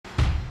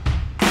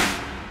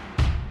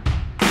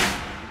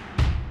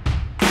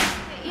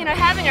you know,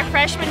 having a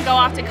freshman go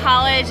off to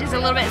college is a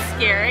little bit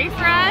scary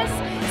for us.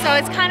 So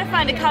it's kind of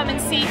fun to come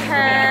and see her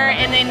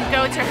and then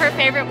go to her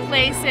favorite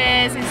places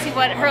and see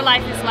what her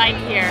life is like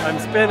here. I'm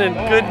spending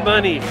good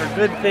money for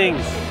good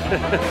things,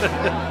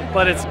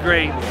 but it's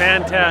great,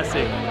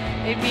 fantastic.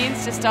 It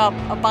means just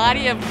a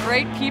body of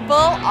great people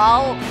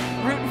all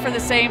rooting for the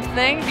same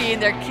thing,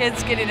 being their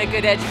kids getting a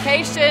good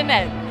education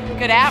and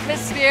good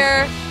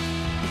atmosphere.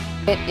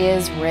 It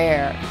is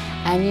rare,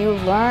 and you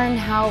learn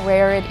how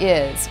rare it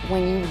is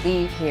when you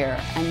leave here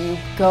and you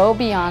go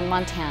beyond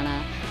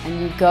Montana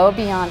and you go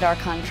beyond our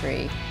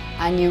country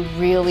and you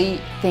really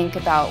think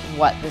about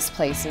what this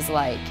place is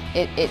like.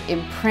 It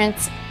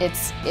imprints,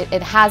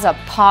 it has a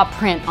paw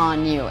print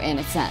on you in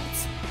a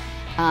sense.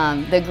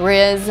 The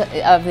Griz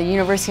of the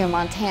University of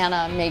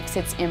Montana makes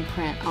its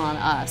imprint on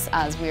us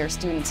as we are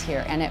students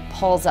here, and it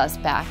pulls us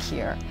back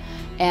here.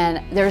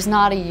 And there's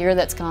not a year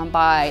that's gone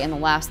by in the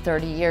last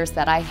 30 years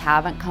that I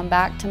haven't come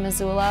back to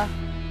Missoula.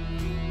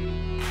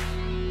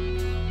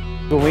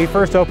 When we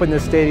first opened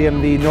this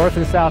stadium, the north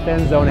and south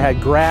end zone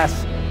had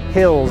grass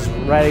hills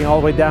riding all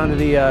the way down to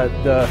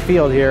the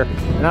field here.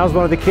 And I was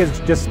one of the kids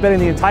just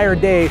spending the entire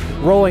day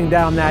rolling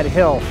down that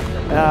hill,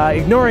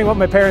 ignoring what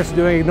my parents were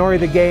doing, ignoring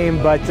the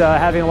game, but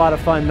having a lot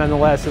of fun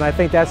nonetheless. And I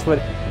think that's what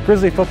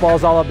Grizzly football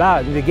is all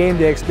about. And the game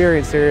day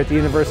experience here at the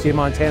University of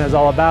Montana is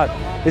all about,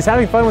 is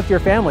having fun with your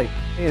family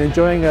and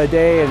enjoying a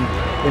day in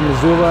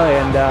Missoula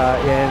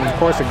and of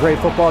course a great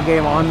football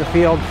game on the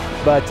field.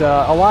 But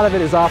a lot of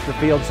it is off the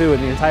field too,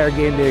 and the entire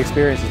game day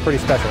experience is pretty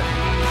special.